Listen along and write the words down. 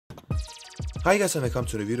Hi guys and welcome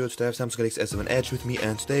to the video. Today I have Samsung Galaxy S9 Edge with me,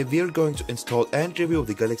 and today we are going to install and review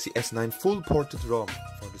the Galaxy S9 full ported ROM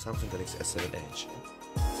for the Samsung Galaxy S7 Edge.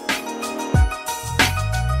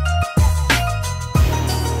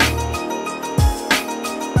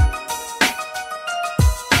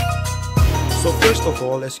 So first of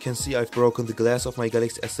all, as you can see, I've broken the glass of my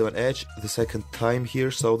Galaxy S7 Edge the second time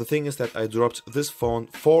here. So the thing is that I dropped this phone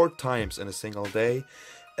 4 times in a single day.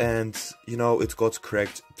 And you know, it got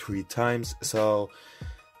cracked 3 times, so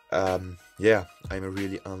yeah, I'm a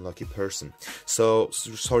really unlucky person. So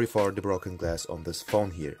sorry for the broken glass on this phone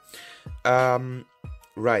here.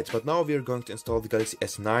 Right, but now we are going to install the Galaxy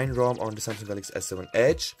S9 ROM on the Samsung Galaxy S7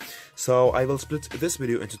 Edge. So I will split this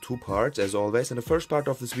video into 2 parts as always. In the first part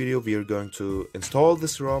of this video we are going to install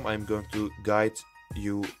this ROM. I'm going to guide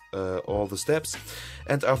you all the steps,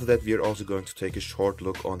 and after that we are also going to take a short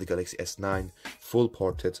look on the Galaxy S9 full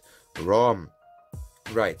ported ROM.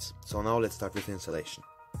 Right, so now let's start with the installation.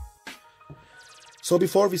 So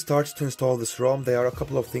before we start to install this ROM, there are a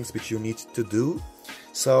couple of things which you need to do.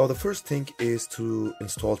 So the first thing is to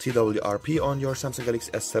install TWRP on your Samsung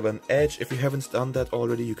Galaxy S7 Edge. If you haven't done that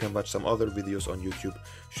already, you can watch some other videos on YouTube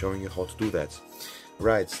showing you how to do that.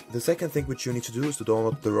 Right, the second thing which you need to do is to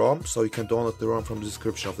download the ROM. So you can download the ROM from the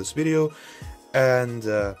description of this video, and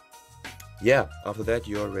yeah, after that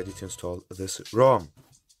you are ready to install this ROM.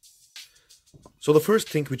 So the first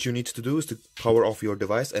thing which you need to do is to power off your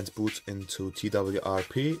device and boot into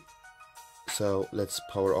TWRP. So let's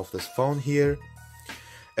power off this phone here.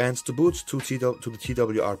 And to boot to the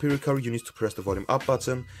TWRP recovery, you need to press the volume up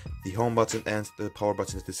button, the home button, and the power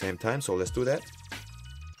button at the same time. So let's do that.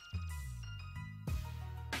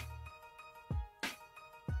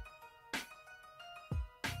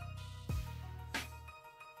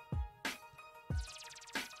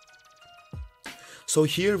 So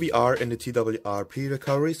here we are in the TWRP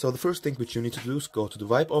recovery. So the first thing which you need to do is go to the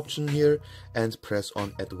wipe option here and press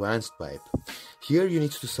on advanced wipe. Here you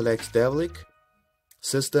need to select Devlik,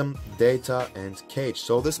 System, Data and Cache.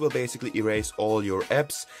 So this will basically erase all your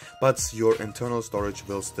apps, but your internal storage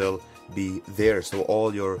will still be there. So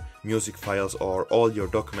all your music files or all your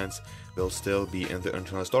documents will still be in the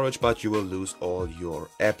internal storage, but you will lose all your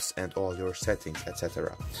apps and all your settings,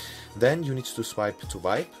 etc. Then you need to swipe to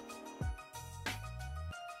wipe.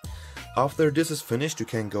 After this is finished, you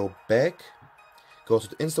can go back, go to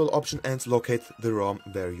the install option and locate the ROM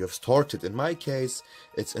where you have stored it. In my case,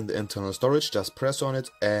 it's in the internal storage. Just press on it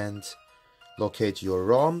and locate your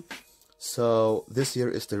ROM. So this here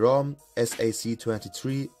is the ROM,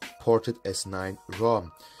 SAC23 ported S9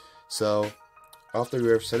 ROM. So after you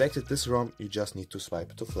have selected this ROM, you just need to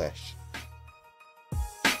swipe to flash.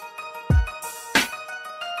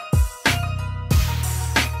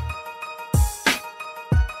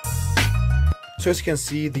 So as you can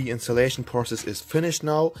see, the installation process is finished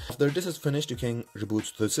now. After this is finished, you can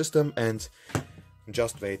reboot the system and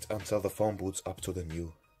just wait until the phone boots up to the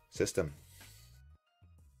new system.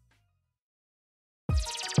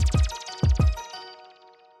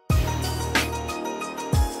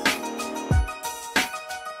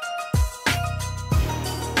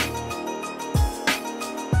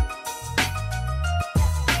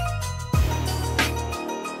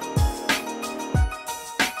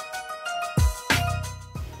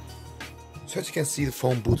 So as you can see, the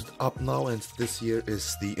phone booted up now, and this here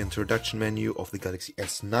is the introduction menu of the Galaxy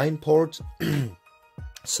S9 port.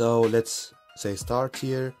 So let's say start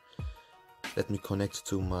here. Let me connect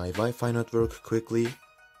to my Wi-Fi network quickly.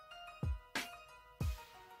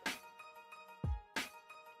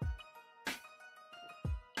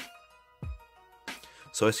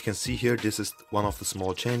 So as you can see here, this is one of the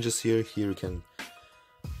small changes here. Here you can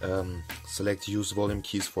select use volume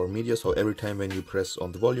keys for media, so every time when you press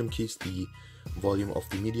on the volume keys, the volume of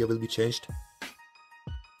the media will be changed.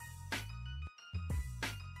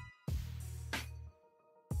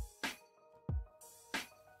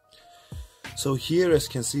 So here, as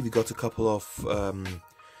you can see, we got a couple of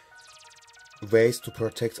ways to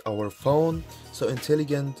protect our phone. So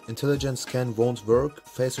intelligent scan won't work,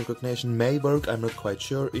 face recognition may work, I'm not quite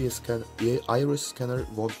sure. Iris scanner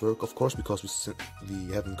won't work, of course, because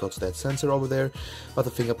we haven't got that sensor over there, but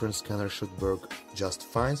the fingerprint scanner should work just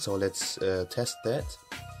fine. So let's test that.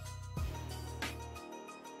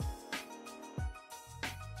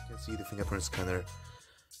 You can see the fingerprint scanner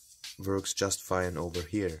works just fine over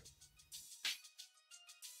here.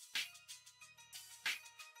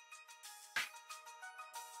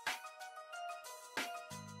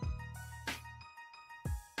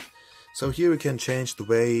 So here we can change the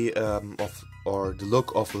way or the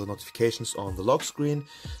look of the notifications on the lock screen.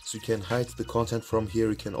 So you can hide the content from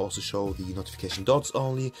here. You can also show the notification dots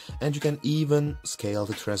only, and you can even scale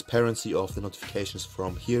the transparency of the notifications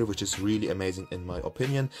from here, which is really amazing in my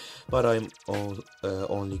opinion. But I'm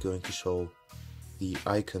only going to show the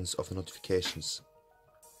icons of the notifications.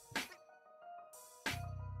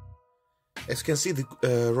 As you can see,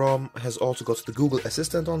 the ROM has also got the Google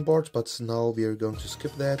Assistant on board, but now we are going to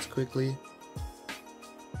skip that quickly.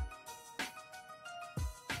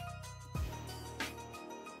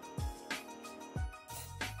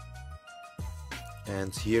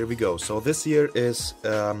 And here we go. So this here is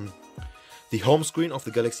the home screen of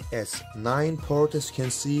the Galaxy S9 port, as you can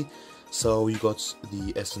see. So you got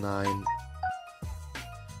the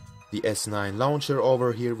S9 launcher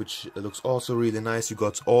over here, which looks also really nice. You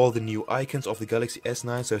got all the new icons of the Galaxy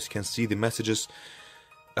S9. So as you can see, the messages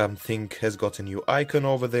thing has got a new icon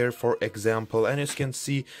over there, for example. And as you can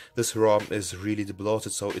see, this ROM is really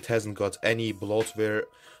debloated, so it hasn't got any bloatware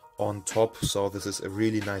on top. So this is a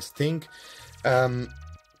really nice thing.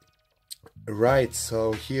 Right,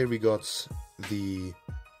 so here we got the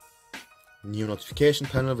new notification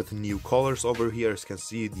panel with the new colors over here. As you can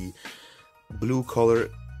see, the blue color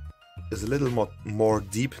is a little more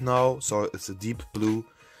deep now, so it's a deep blue.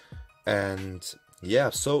 And yeah,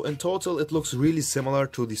 so in total it looks really similar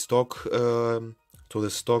to the stock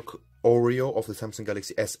Oreo of the Samsung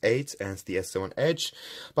Galaxy S8 and the S7 Edge,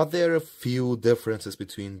 but there are a few differences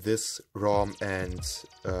between this ROM and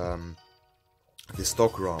the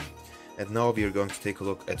stock ROM. And now we are going to take a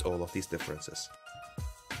look at all of these differences.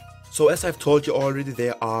 So as I've told you already,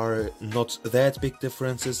 there are not that big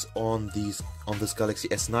differences on this Galaxy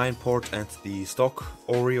S9 port and the stock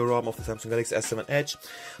Oreo ROM of the Samsung Galaxy S7 Edge,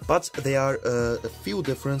 but there are a few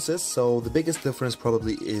differences. So the biggest difference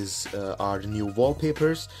probably are the new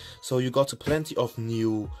wallpapers. So you got plenty of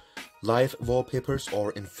new live wallpapers,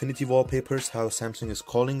 or infinity wallpapers, how Samsung is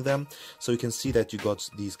calling them. So you can see that you got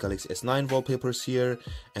these Galaxy S9 wallpapers here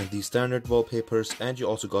and these standard wallpapers, and you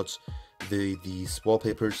also got these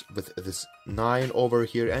wallpapers with this 9 over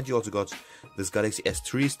here, and you also got this Galaxy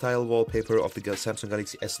S3 style wallpaper of the Samsung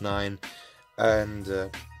Galaxy S9.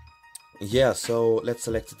 And yeah, so let's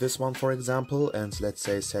select this one for example, and let's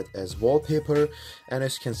say set as wallpaper. And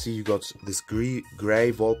as you can see, you got this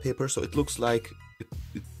gray wallpaper, so it looks like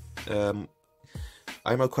I'm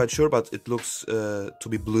not quite sure, but it looks to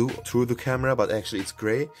be blue through the camera, but actually it's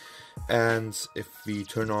gray. And if we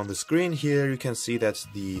turn on the screen here, you can see that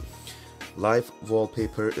the live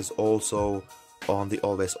wallpaper is also on the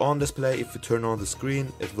always on display. If you turn on the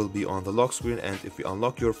screen, it will be on the lock screen, and if you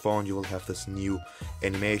unlock your phone, you will have this new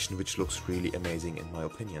animation, which looks really amazing in my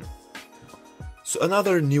opinion. So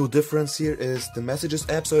another new difference here is the Messages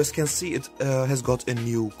app. So as you can see, it has got a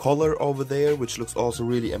new color over there, which looks also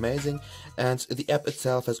really amazing. And the app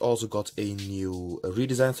itself has also got a new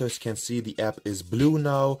redesign. So as you can see, the app is blue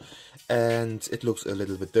now, and it looks a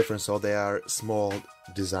little bit different. So there are small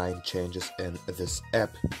design changes in this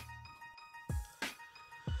app.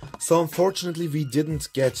 So unfortunately, we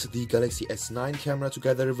didn't get the Galaxy S9 camera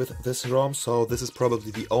together with this ROM. So this is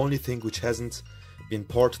probably the only thing which hasn't been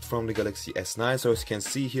ported from the Galaxy S9. So as you can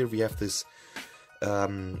see here, we have this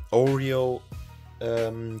Oreo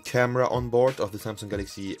camera on board of the Samsung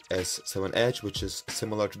Galaxy S7 Edge, which is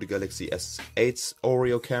similar to the Galaxy S8's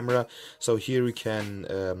Oreo camera. So here you can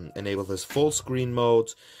enable this full screen mode,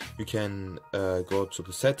 you can go to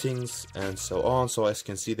the settings and so on. So as you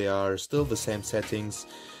can see, they are still the same settings,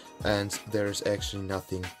 and there's actually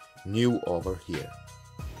nothing new over here.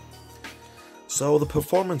 So the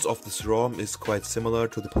performance of this ROM is quite similar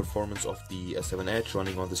to the performance of the S7 Edge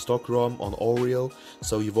running on the stock ROM on Oreo,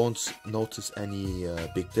 so you won't notice any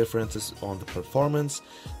big differences on the performance.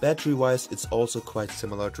 Battery wise, it's also quite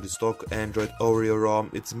similar to the stock Android Oreo ROM.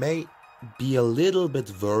 It may be a little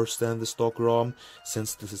bit worse than the stock ROM,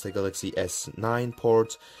 since this is a Galaxy S9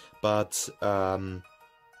 port, but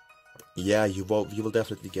yeah, you will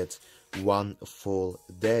definitely get one full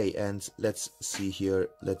day. And let's see here,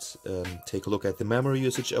 let's take a look at the memory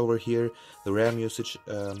usage over here, the RAM usage.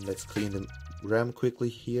 Let's clean the RAM quickly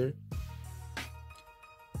here,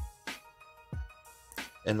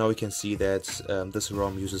 and now we can see that this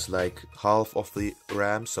ROM uses like half of the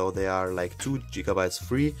RAM, so they are like 2 GB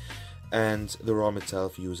free, and the ROM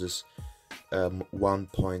itself uses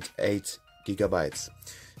 1.8 GB,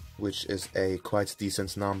 which is a quite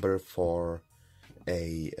decent number for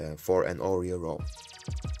an Oreo ROM.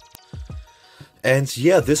 And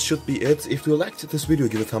yeah, this should be it. If you liked this video,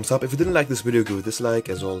 give it a thumbs up. If you didn't like this video, give it a dislike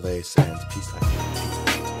as always, and peace out.